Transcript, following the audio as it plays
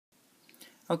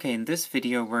Okay, in this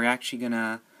video we're actually going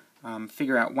to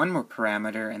figure out one more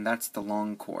parameter, and that's the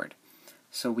long chord.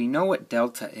 So we know what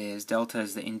delta is. Delta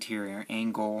is the interior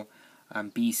angle,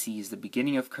 BC is the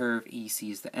beginning of curve, EC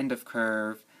is the end of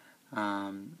curve.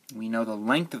 We know the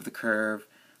length of the curve,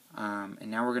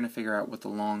 and now we're going to figure out what the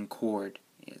long chord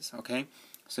is. Okay,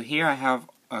 so here I have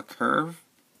a curve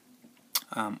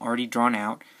already drawn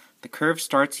out. The curve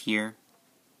starts here.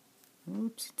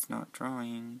 Oops, it's not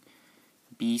drawing.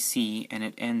 BC, and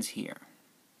it ends here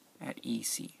at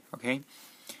EC, okay?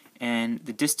 And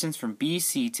the distance from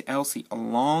BC to LC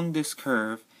along this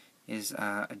curve is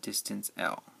a distance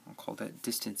L. I'll call that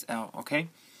distance L, okay?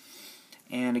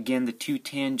 And again, the two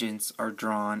tangents are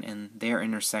drawn, and their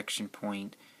intersection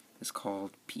point is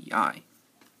called PI.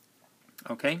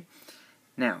 Okay?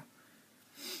 Now,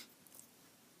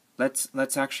 let's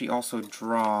actually also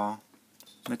draw,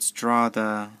 let's draw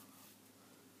the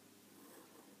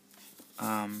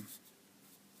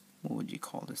what would you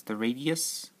call this? The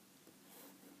radius.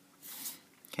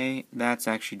 Okay, that's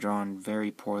actually drawn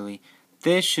very poorly.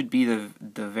 This should be the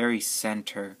very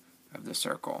center of the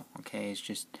circle. Okay,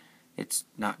 it's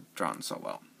not drawn so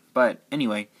well. But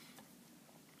anyway,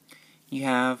 you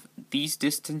have these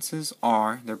distances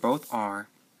R. They're both R.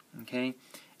 Okay,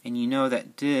 and you know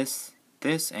that this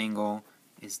angle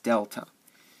is delta.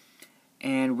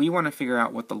 And we want to figure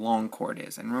out what the long chord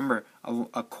is. And remember,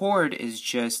 a chord is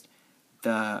just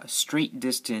the straight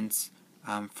distance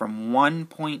from one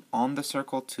point on the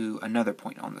circle to another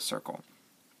point on the circle.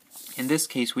 In this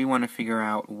case, we want to figure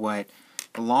out what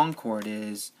the long chord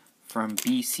is from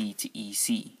BC to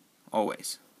EC,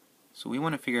 always. So we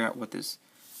want to figure out what this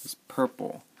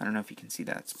purple, I don't know if you can see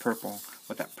that, it's purple,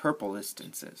 what that purple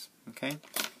distance is. Okay?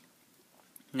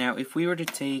 Now, if we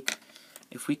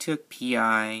took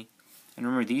PI, and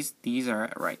remember, these are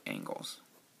at right angles.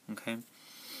 Okay?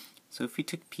 So if we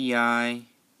took PI,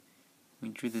 we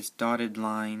drew this dotted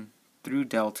line through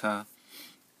delta,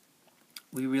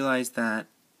 we realize that,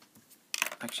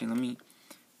 actually,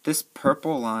 this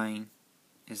purple line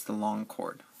is the long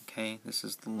chord. Okay? This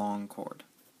is the long chord.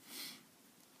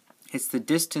 It's the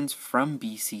distance from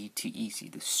BC to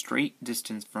EC, the straight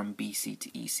distance from BC to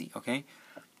EC. Okay?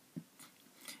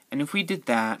 And if we did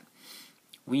that,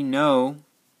 we know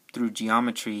through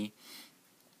geometry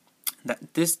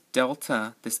that this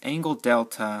delta, this angle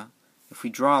delta, if we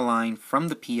draw a line from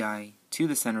the PI to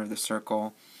the center of the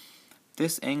circle,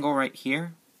 this angle right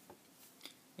here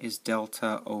is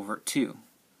delta over 2.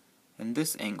 And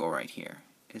this angle right here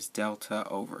is delta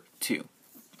over 2.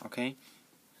 Okay?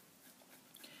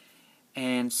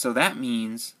 And so that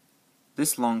means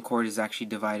this long chord is actually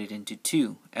divided into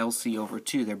 2, LC over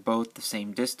 2. They're both the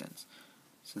same distance.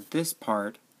 So this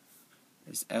part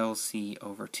is LC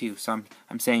over 2. So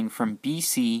I'm saying from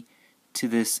BC to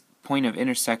this point of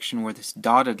intersection where this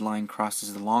dotted line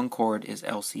crosses the long chord is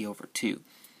LC over 2.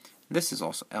 This is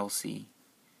also LC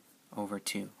over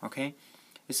 2. Okay?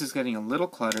 This is getting a little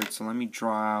cluttered, so let me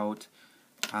draw out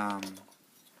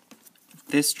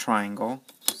this triangle.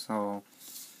 So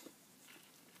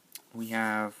we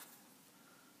have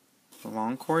the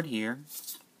long chord here.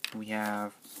 We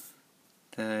have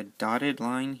the dotted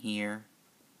line here.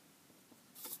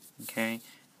 Okay,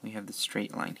 we have the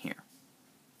straight line here.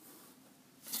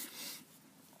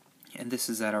 And this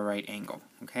is at a right angle,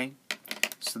 okay?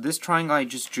 So this triangle I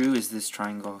just drew is this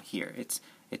triangle here. It's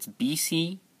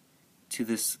BC to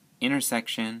this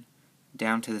intersection,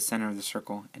 down to the center of the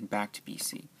circle, and back to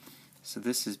BC. So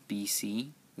this is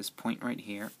BC, this point right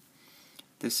here.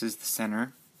 This is the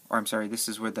center, or I'm sorry, this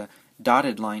is where the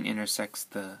dotted line intersects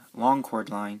the long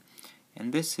chord line,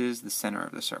 and this is the center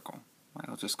of the circle.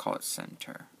 I'll just call it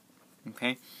center.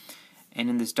 Okay, and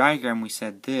in this diagram we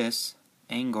said this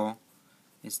angle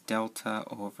is delta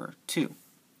over 2.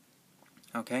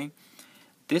 Okay,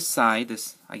 this side,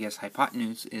 this I guess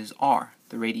hypotenuse, is R,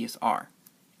 the radius R.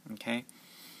 Okay,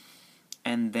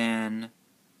 and then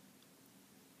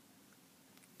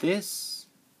this,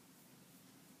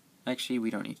 actually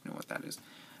we don't need to know what that is.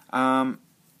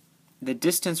 The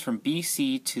distance from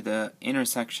BC to the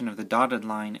intersection of the dotted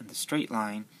line and the straight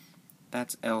line,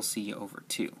 that's LC over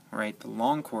 2, right? The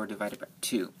long chord divided by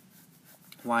 2.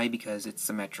 Why? Because it's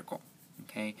symmetrical,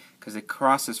 okay? Because it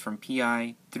crosses from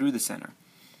PI through the center.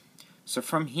 So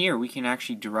from here, we can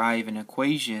actually derive an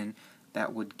equation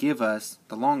that would give us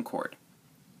the long chord.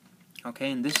 Okay,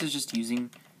 and this is just using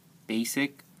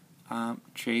basic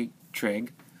trig.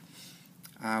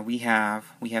 We have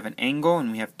an angle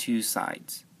and we have two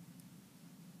sides.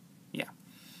 Yeah.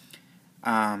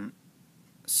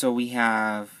 So we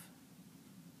have,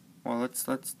 well,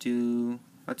 let's do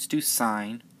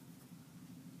sine.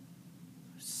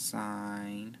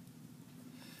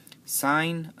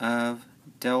 sine of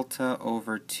delta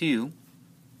over 2,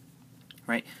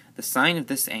 right? The sine of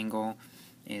this angle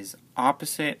is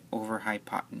opposite over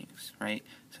hypotenuse, right?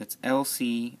 So it's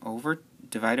LC over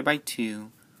divided by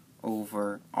 2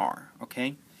 over R,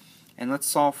 okay? And let's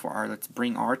solve for R. Let's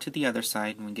bring R to the other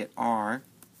side, and we get R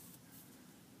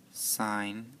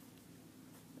sine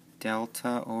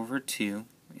delta over 2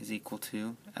 is equal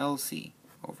to LC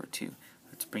over 2.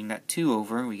 Let's bring that 2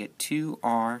 over. We get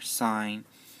 2R sine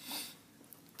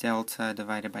delta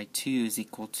divided by 2 is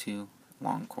equal to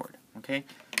long chord. Okay?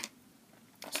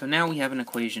 So now we have an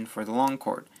equation for the long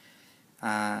chord.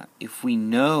 If we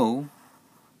know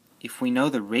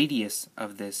the radius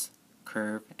of this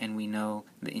curve and we know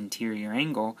the interior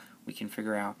angle, we can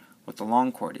figure out what the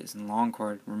long chord is. And long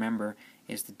chord, remember,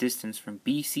 is the distance from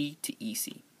BC to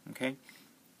EC. Okay?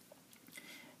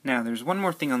 Now, there's one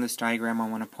more thing on this diagram I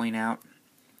want to point out.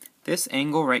 This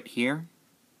angle right here,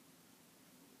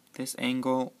 this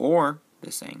angle or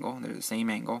this angle, they're the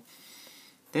same angle.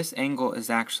 This angle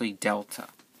is actually delta.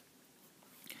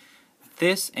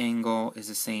 This angle is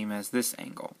the same as this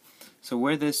angle. So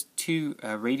where these two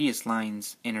radius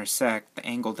lines intersect, the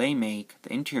angle they make,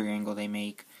 the interior angle they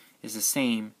make, is the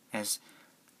same as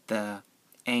the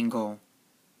angle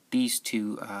these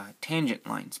two tangent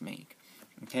lines make.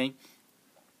 Okay,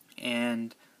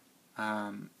 and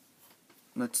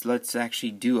let's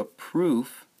actually do a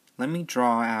proof. Let me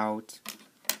draw out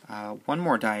one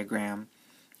more diagram.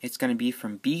 It's going to be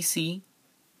from BC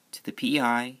to the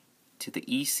PI to the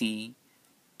EC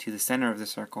to the center of the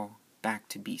circle back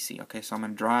to BC. Okay, so I'm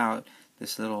going to draw out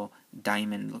this little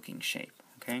diamond looking shape.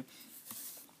 Okay,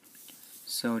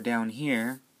 so down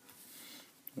here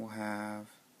we'll have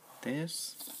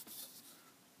this,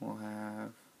 we'll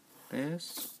have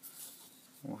this,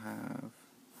 we'll have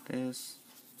this,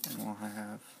 and we'll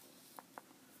have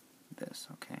this.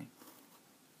 Okay,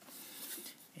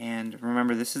 and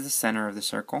remember, this is the center of the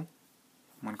circle.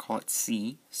 I'm going to call it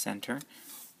C, center.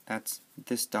 That's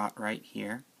this dot right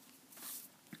here.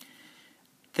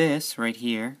 This right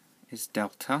here is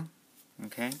delta.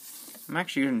 Okay, I'm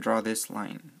actually going to draw this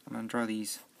line. I'm going to draw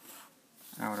these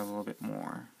out a little bit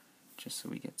more, just so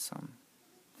we get some,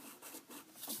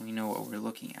 we know what we're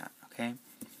looking at. Okay,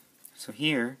 so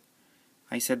here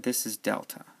I said this is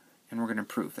delta, and we're going to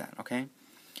prove that. Okay,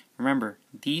 remember,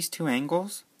 these two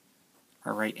angles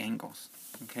are right angles.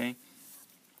 Okay,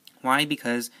 why?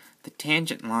 Because the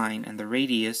tangent line and the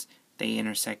radius, they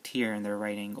intersect here, and they're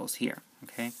right angles here.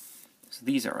 Okay, so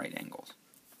these are right angles.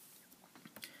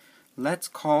 Let's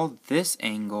call this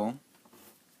angle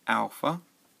alpha.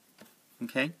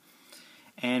 Okay,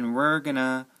 and we're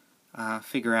gonna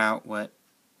figure out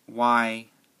why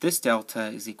this delta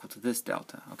is equal to this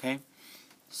delta. Okay,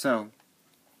 so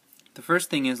the first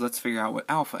thing is, let's figure out what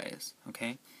alpha is.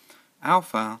 Okay,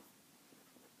 alpha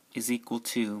is equal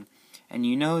to, and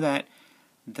you know that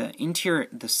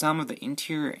the sum of the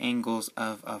interior angles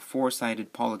of a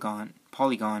four-sided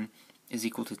polygon is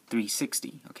equal to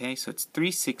 360. Okay, so it's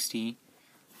 360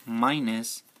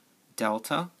 minus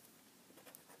delta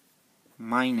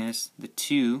minus the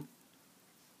two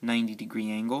 90-degree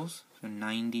angles, so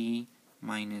 90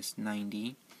 minus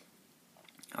 90.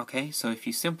 Okay, so if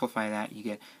you simplify that, you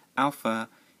get alpha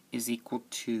is equal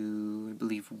to, I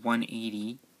believe,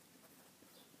 180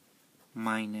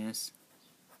 minus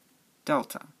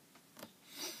delta.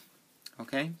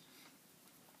 Okay,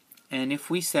 and if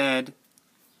we said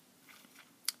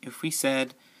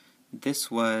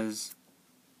this was,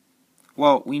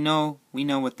 well, we know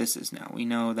what this is now. We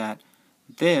know that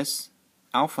this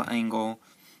alpha angle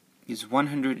is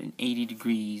 180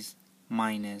 degrees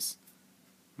minus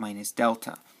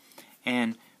delta.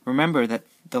 And remember that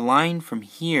the line from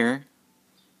here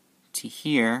to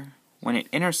here, when it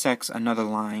intersects another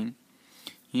line,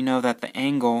 you know that the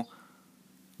angle,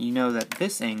 you know that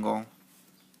this angle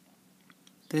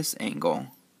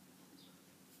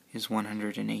is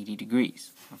 180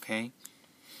 degrees. Okay?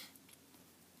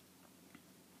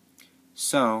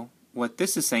 So what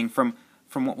this is saying, from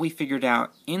what we figured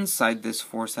out inside this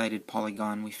four-sided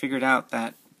polygon, we figured out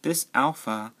that this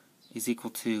alpha is equal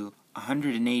to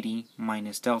 180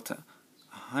 minus delta.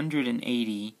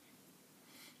 180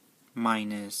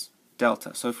 minus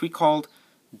delta. So if we called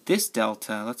this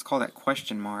delta, let's call that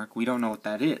question mark. We don't know what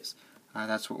that is.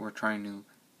 That's what we're trying to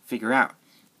figure out.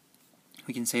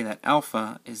 We can say that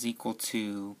alpha is equal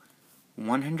to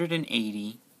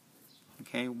 180,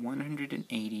 okay,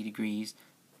 180 degrees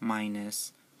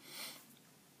minus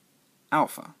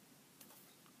alpha.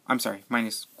 I'm sorry,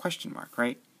 minus question mark,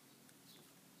 right?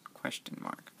 Question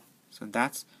mark. So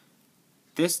that's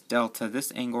this delta,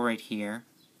 this angle right here.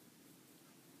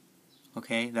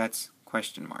 Okay, that's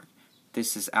question mark.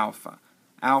 This is alpha.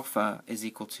 Alpha is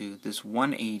equal to this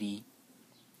 180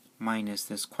 minus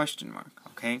this question mark,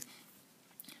 okay?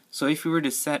 So if we were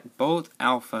to set both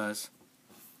alphas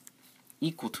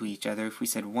equal to each other, if we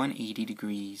said 180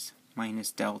 degrees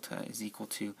minus delta is equal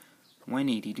to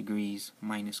 180 degrees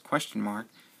minus question mark,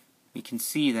 we can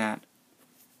see that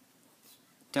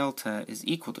delta is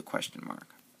equal to question mark.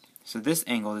 So this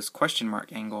angle, this question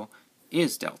mark angle,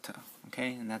 is delta,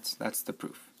 okay? And that's the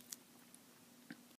proof.